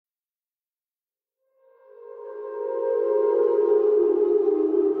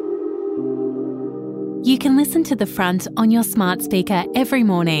You can listen to The Front on your smart speaker every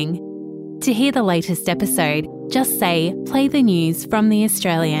morning. To hear the latest episode, just say, "Play the news from The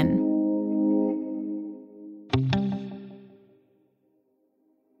Australian."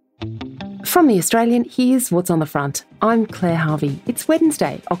 From The Australian, here's what's on the front. I'm Claire Harvey. It's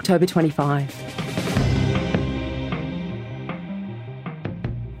Wednesday, October 25.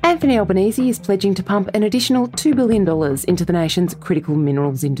 Anthony Albanese is pledging to pump an additional $2 billion into the nation's critical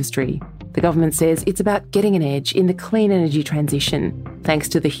minerals industry. The government says it's about getting an edge in the clean energy transition, thanks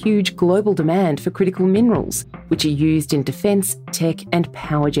to the huge global demand for critical minerals, which are used in defence, tech and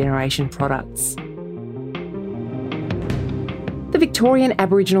power generation products. The Victorian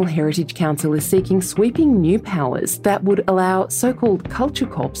Aboriginal Heritage Council is seeking sweeping new powers that would allow so-called culture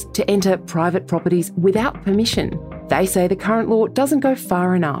cops to enter private properties without permission. They say the current law doesn't go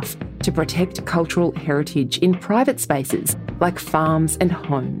far enough to protect cultural heritage in private spaces like farms and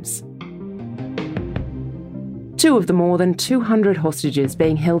homes. Two of the more than 200 hostages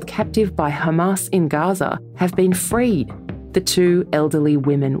being held captive by Hamas in Gaza have been freed. The two elderly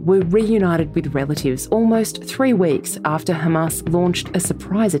women were reunited with relatives almost 3 weeks after Hamas launched a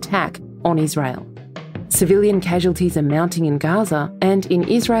surprise attack on Israel. Civilian casualties are mounting in Gaza, and in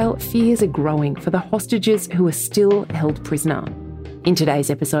Israel, fears are growing for the hostages who are still held prisoner. In today's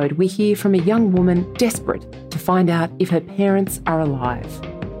episode, we hear from a young woman desperate to find out if her parents are alive.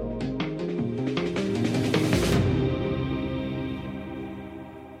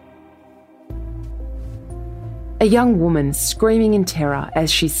 A young woman screaming in terror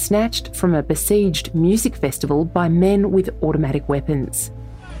as she's snatched from a besieged music festival by men with automatic weapons.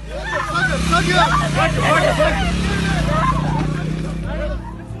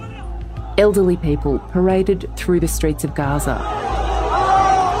 Elderly people paraded through the streets of Gaza.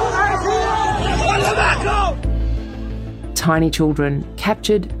 Tiny children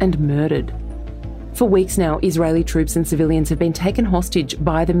captured and murdered. For weeks now, Israeli troops and civilians have been taken hostage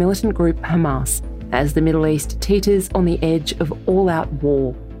by the militant group Hamas, as the Middle East teeters on the edge of all-out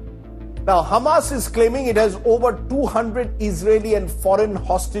war. Now, Hamas is claiming it has over 200 Israeli and foreign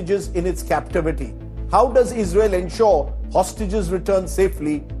hostages in its captivity. How does Israel ensure hostages return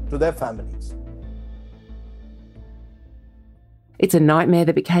safely to their families? It's a nightmare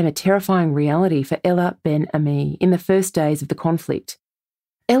that became a terrifying reality for Ella Ben Ami in the first days of the conflict.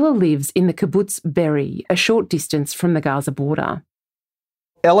 Ella lives in the kibbutz Be'eri, a short distance from the Gaza border.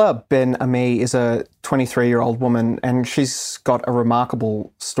 Ella Ben Ami is a 23-year-old woman, and she's got a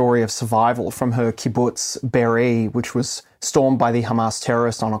remarkable story of survival from her kibbutz Be'eri, which was stormed by the Hamas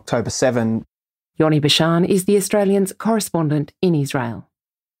terrorists on October 7. Yoni Bashan is the Australian's correspondent in Israel.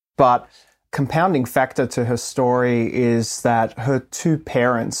 But compounding factor to her story is that her two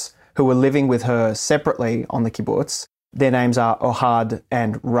parents, who were living with her separately on the kibbutz, their names are Ohad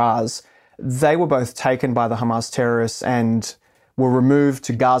and Raz, they were both taken by the Hamas terrorists and were removed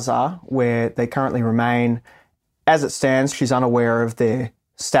to Gaza, where they currently remain. As it stands, she's unaware of their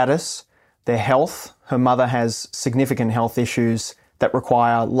status, their health. Her mother has significant health issues that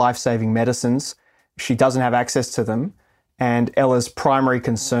require life-saving medicines. She doesn't have access to them. And Ella's primary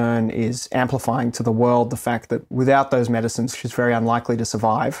concern is amplifying to the world the fact that without those medicines, she's very unlikely to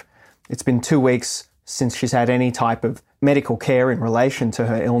survive. It's been 2 weeks since she's had any type of medical care in relation to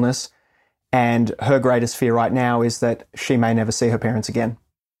her illness. And her greatest fear right now is that she may never see her parents again.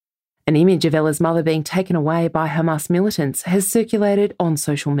 An image of Ella's mother being taken away by Hamas militants has circulated on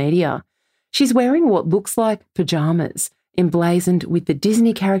social media. She's wearing what looks like pyjamas, emblazoned with the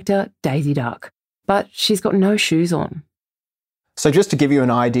Disney character Daisy Duck, but she's got no shoes on. So just to give you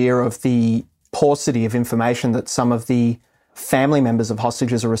an idea of the paucity of information that some of the family members of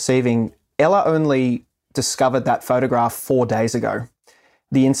hostages are receiving, Ella only discovered that photograph 4 days ago.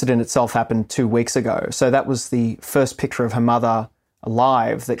 The incident itself happened 2 weeks ago. So that was the first picture of her mother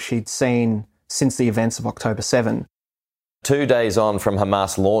alive that she'd seen since the events of October 7. 2 days on from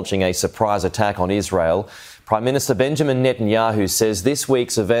Hamas launching a surprise attack on Israel, Prime Minister Benjamin Netanyahu says this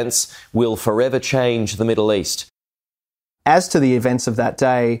week's events will forever change the Middle East. As to the events of that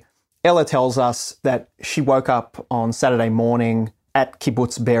day, Ella tells us that she woke up on Saturday morning at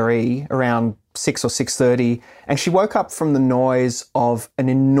Kibbutz Be'eri around 6 or 6:30, and she woke up from the noise of an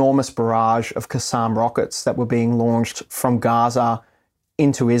enormous barrage of Qassam rockets that were being launched from Gaza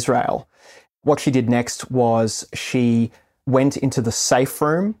into Israel. What she did next was she went into the safe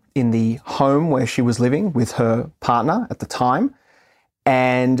room in the home where she was living with her partner at the time,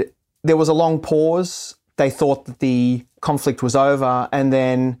 and there was a long pause. They thought that the conflict was over, and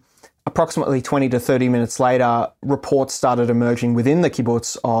then approximately 20 to 30 minutes later, reports started emerging within the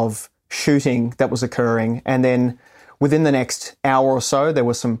kibbutz of shooting that was occurring. And then within the next hour or so, there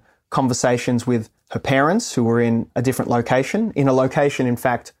were some conversations with her parents, who were in a different location, in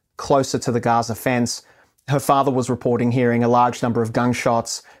fact, closer to the Gaza fence. Her father was reporting hearing a large number of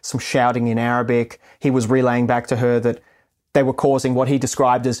gunshots, some shouting in Arabic. He was relaying back to her that they were causing what he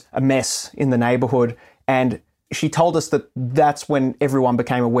described as a mess in the neighbourhood. And she told us that that's when everyone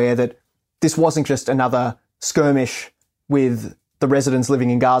became aware that this wasn't just another skirmish with the residents living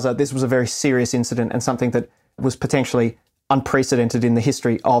in Gaza. This was a very serious incident and something that was potentially unprecedented in the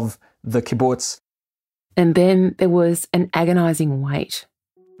history of the kibbutz. And then there was an agonising wait.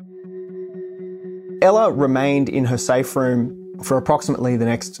 Ella remained in her safe room for approximately the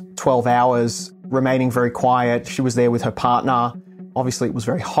next 12 hours, remaining very quiet. She was there with her partner. Obviously, it was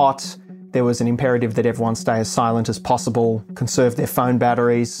very hot. There was an imperative that everyone stay as silent as possible, conserve their phone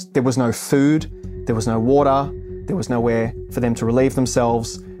batteries. There was no food. There was no water. There was nowhere for them to relieve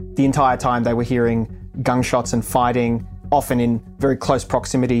themselves. The entire time they were hearing gunshots and fighting, often in very close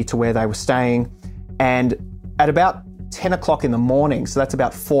proximity to where they were staying. And at about 10 o'clock in the morning, so that's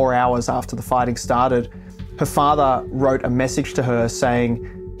about 4 hours after the fighting started, her father wrote a message to her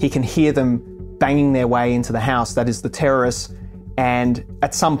saying he can hear them banging their way into the house, that is the terrorists. And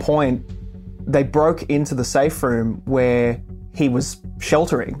at some point, they broke into the safe room where he was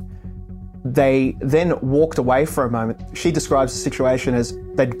sheltering. They then walked away for a moment. She describes the situation as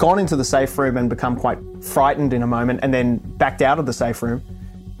they'd gone into the safe room and become quite frightened in a moment and then backed out of the safe room.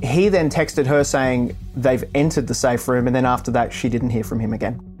 He then texted her saying they've entered the safe room, and then after that, she didn't hear from him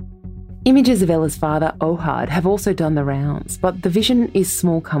again. Images of Ella's father, Ohad, have also done the rounds, but the vision is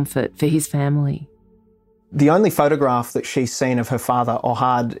small comfort for his family. The only photograph that she's seen of her father,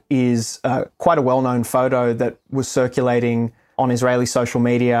 Ohad, is quite a well-known photo that was circulating on Israeli social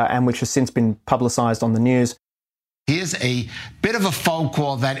media and which has since been publicised on the news. Here's a bit of a phone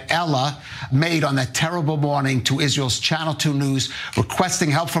call that Ella made on that terrible morning to Israel's Channel 2 News, requesting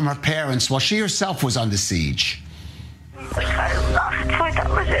help from her parents while she herself was under siege.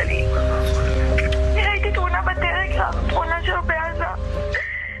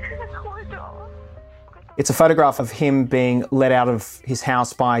 It's a photograph of him being led out of his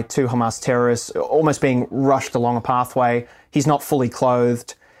house by two Hamas terrorists, almost being rushed along a pathway. He's not fully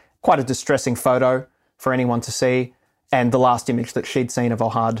clothed. Quite a distressing photo for anyone to see, and the last image that she'd seen of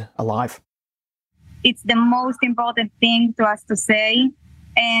Ohad alive. It's the most important thing to us to say.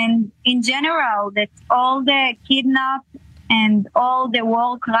 And in general, that all the kidnap and all the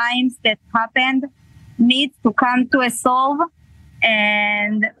war crimes that happened needs to come to a solve.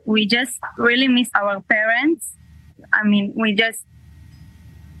 And we just really miss our parents. I mean, we just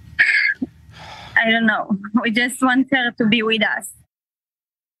want her to be with us.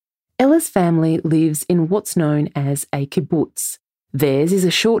 Ella's family lives in what's known as a kibbutz. Theirs is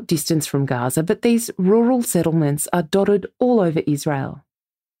a short distance from Gaza, but these rural settlements are dotted all over Israel.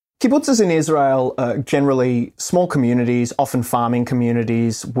 Kibbutzes in Israel are generally small communities, often farming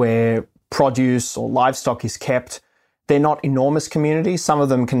communities where produce or livestock is kept. They're not enormous communities. Some of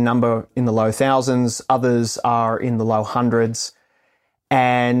them can number in the low thousands, others are in the low hundreds.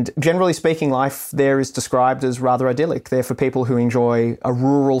 And generally speaking, life there is described as rather idyllic. They're for people who enjoy a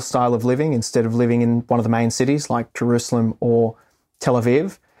rural style of living instead of living in one of the main cities like Jerusalem or Tel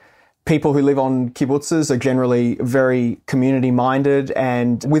Aviv. People who live on kibbutzes are generally very community-minded,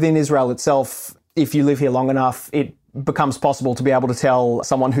 and within Israel itself, if you live here long enough, it becomes possible to be able to tell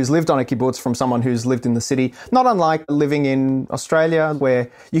someone who's lived on a kibbutz from someone who's lived in the city. Not unlike living in Australia,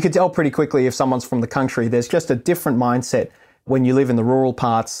 where you can tell pretty quickly if someone's from the country. There's just a different mindset when you live in the rural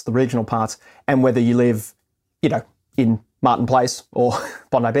parts, the regional parts, and whether you live, in Martin Place or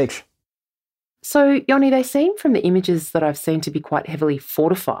Bondi Beach. So, Yoni, they seem from the images that I've seen to be quite heavily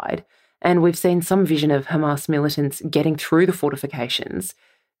fortified, and we've seen some vision of Hamas militants getting through the fortifications.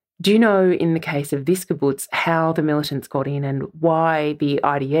 Do you know, in the case of this kibbutz, how the militants got in and why the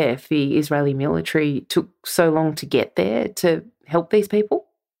IDF, the Israeli military, took so long to get there to help these people?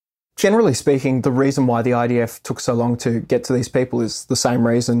 Generally speaking, the reason why the IDF took so long to get to these people is the same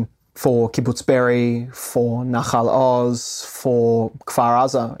reason for Kibbutz Be'eri, for Nachal Oz, for Kfar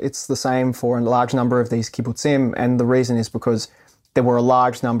Aza. It's the same for a large number of these kibbutzim, and the reason is because there were a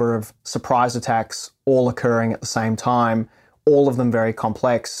large number of surprise attacks all occurring at the same time, all of them very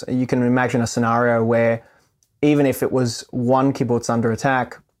complex. You can imagine a scenario where even if it was one kibbutz under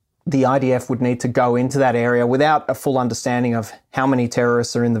attack, the IDF would need to go into that area without a full understanding of how many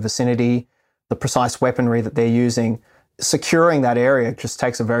terrorists are in the vicinity, the precise weaponry that they're using. Securing that area just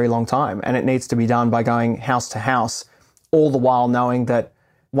takes a very long time, and it needs to be done by going house to house, all the while knowing that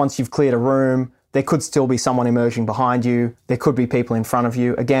once you've cleared a room, there could still be someone emerging behind you, there could be people in front of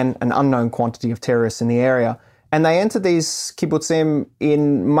you, again, an unknown quantity of terrorists in the area. And they entered these kibbutzim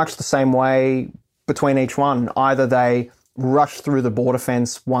in much the same way between each one. Either they rushed through the border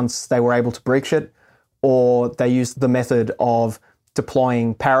fence once they were able to breach it, or they used the method of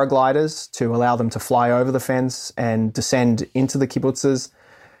deploying paragliders to allow them to fly over the fence and descend into the kibbutzes.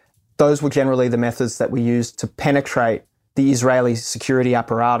 Those were generally the methods that we used to penetrate the Israeli security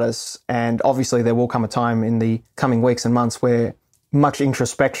apparatus. And obviously there will come a time in the coming weeks and months where much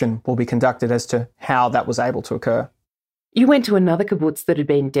introspection will be conducted as to how that was able to occur. You went to another kibbutz that had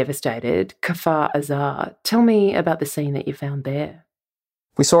been devastated, Kfar Azar. Tell me about the scene that you found there.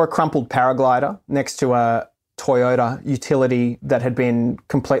 We saw a crumpled paraglider next to a Toyota utility that had been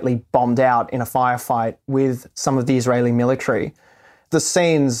completely bombed out in a firefight with some of the Israeli military. The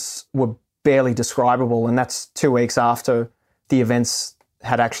scenes were barely describable, and that's 2 weeks after the events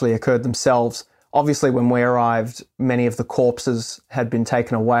had actually occurred themselves. Obviously, when we arrived, many of the corpses had been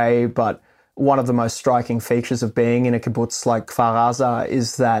taken away, but one of the most striking features of being in a kibbutz like Kfar Aza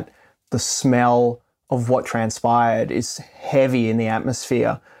is that the smell of what transpired is heavy in the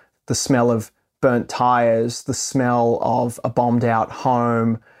atmosphere. The smell of burnt tyres, the smell of a bombed out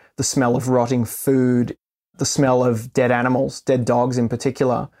home, the smell of rotting food, the smell of dead animals, dead dogs in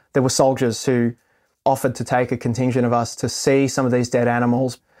particular. There were soldiers who offered to take a contingent of us to see some of these dead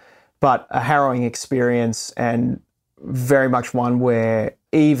animals, but a harrowing experience, and very much one where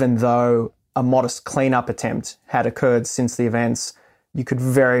even though a modest cleanup attempt had occurred since the events, you could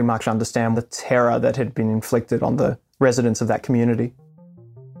very much understand the terror that had been inflicted on the residents of that community.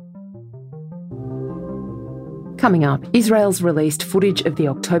 Coming up, Israel's released footage of the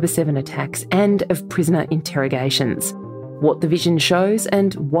October 7 attacks and of prisoner interrogations. What the vision shows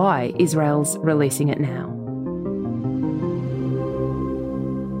and why Israel's releasing it now.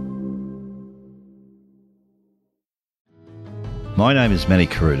 My name is Manny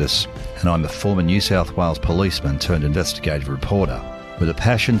Carudis, and I'm a former New South Wales policeman turned investigative reporter with a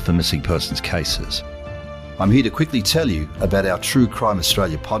passion for missing persons cases. I'm here to quickly tell you about our True Crime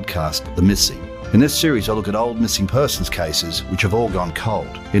Australia podcast, The Missing. In this series, I look at old missing persons cases which have all gone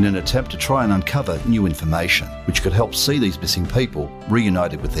cold in an attempt to try and uncover new information which could help see these missing people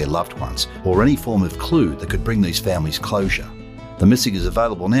reunited with their loved ones, or any form of clue that could bring these families closure. The Missing is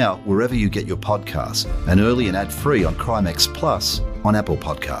available now wherever you get your podcasts, and early and ad-free on CrimeX Plus on Apple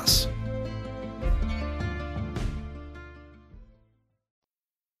Podcasts.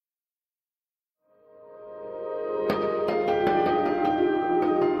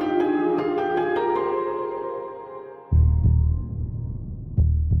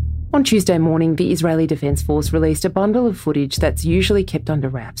 On Tuesday morning, the Israeli Defence Force released a bundle of footage that's usually kept under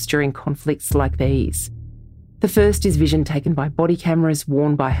wraps during conflicts like these. The first is vision taken by body cameras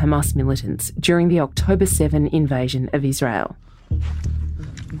worn by Hamas militants during the October 7 invasion of Israel.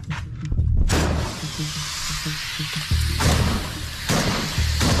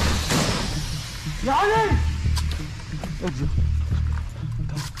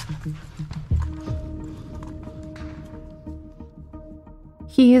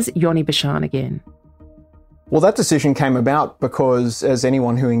 Here's Yoni Bashan again. Well, that decision came about because, as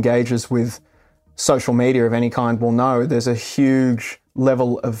anyone who engages with social media of any kind will know, there's a huge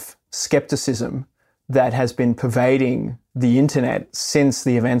level of skepticism that has been pervading the internet since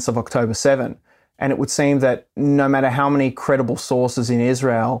the events of October 7. And it would seem that no matter how many credible sources in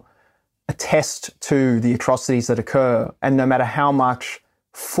Israel attest to the atrocities that occur, and no matter how much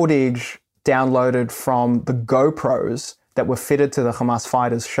footage downloaded from the GoPros that were fitted to the Hamas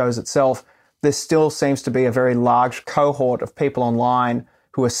fighters shows itself, there still seems to be a very large cohort of people online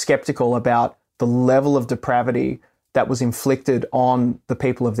who are skeptical about the level of depravity that was inflicted on the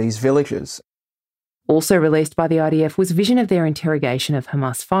people of these villages. Also released by the IDF was vision of their interrogation of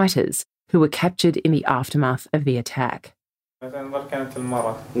Hamas fighters who were captured in the aftermath of the attack.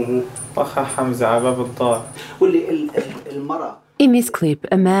 In this clip,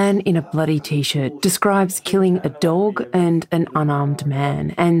 a man in a bloody t-shirt describes killing a dog and an unarmed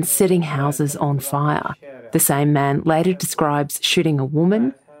man and setting houses on fire. The same man later describes shooting a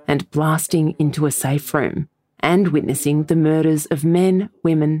woman and blasting into a safe room and witnessing the murders of men,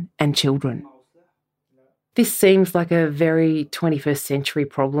 women and children. This seems like a very 21st century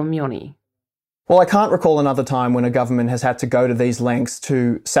problem, Yoni. Well, I can't recall another time when a government has had to go to these lengths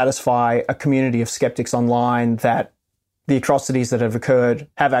to satisfy a community of skeptics online that the atrocities that have occurred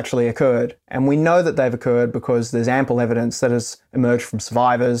have actually occurred. And we know that they've occurred because there's ample evidence that has emerged from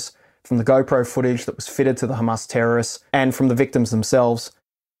survivors, from the GoPro footage that was fitted to the Hamas terrorists, and from the victims themselves.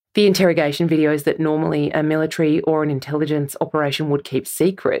 The interrogation videos that normally a military or an intelligence operation would keep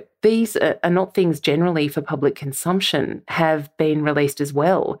secret, these are not things generally for public consumption, have been released as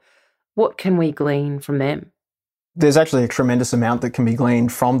well. What can we glean from them? There's actually a tremendous amount that can be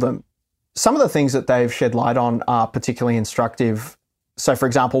gleaned from them. Some of the things that they've shed light on are particularly instructive. So, for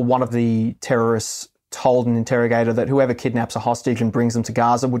example, one of the terrorists told an interrogator that whoever kidnaps a hostage and brings them to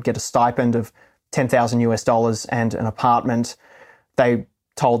Gaza would get a stipend of $10,000 and an apartment. They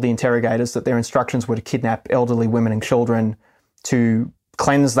told the interrogators that their instructions were to kidnap elderly women and children, to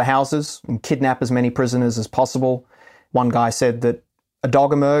cleanse the houses and kidnap as many prisoners as possible. One guy said that a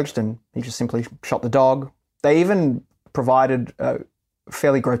dog emerged and he just simply shot the dog. They even provided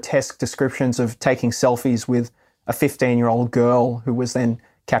fairly grotesque descriptions of taking selfies with a 15-year-old girl who was then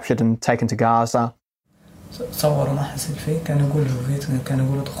captured and taken to Gaza. صوروا معها سيلفي كان يقول له كان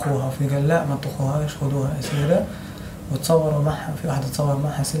يقولوا طخوها وفي قال لا ما تطخوهاش خذوها أسيرة وتصوروا معها في واحد تصور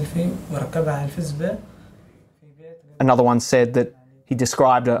معها سيلفي وركبها على الفزبة. Another one said that he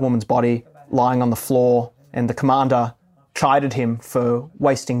described a woman's body lying on the floor and the commander chided him for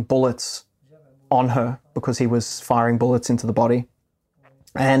wasting bullets on her because he was firing bullets into the body.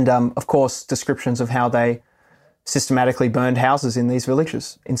 And, of course, descriptions of how they systematically burned houses in these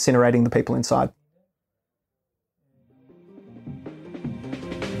villages, incinerating the people inside.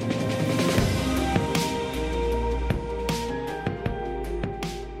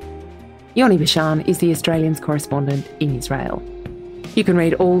 Yoni Bashan is the Australian's correspondent in Israel. You can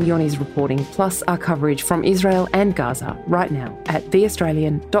read all Yoni's reporting plus our coverage from Israel and Gaza right now at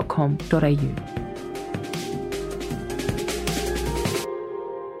theaustralian.com.au.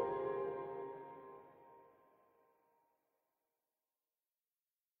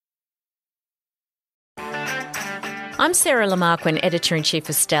 I'm Sarah Lamarquin, Editor-in-Chief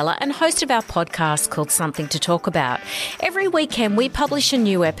of Stella and host of our podcast called Something to Talk About. Every weekend we publish a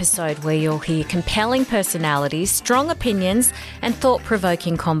new episode where you'll hear compelling personalities, strong opinions and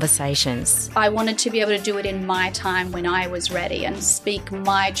thought-provoking conversations. I wanted to be able to do it in my time when I was ready and speak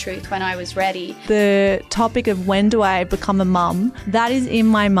my truth when I was ready. The topic of when do I become a mum, that is in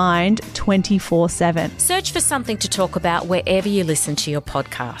my mind 24/7. Search for Something to Talk About wherever you listen to your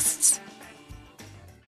podcasts.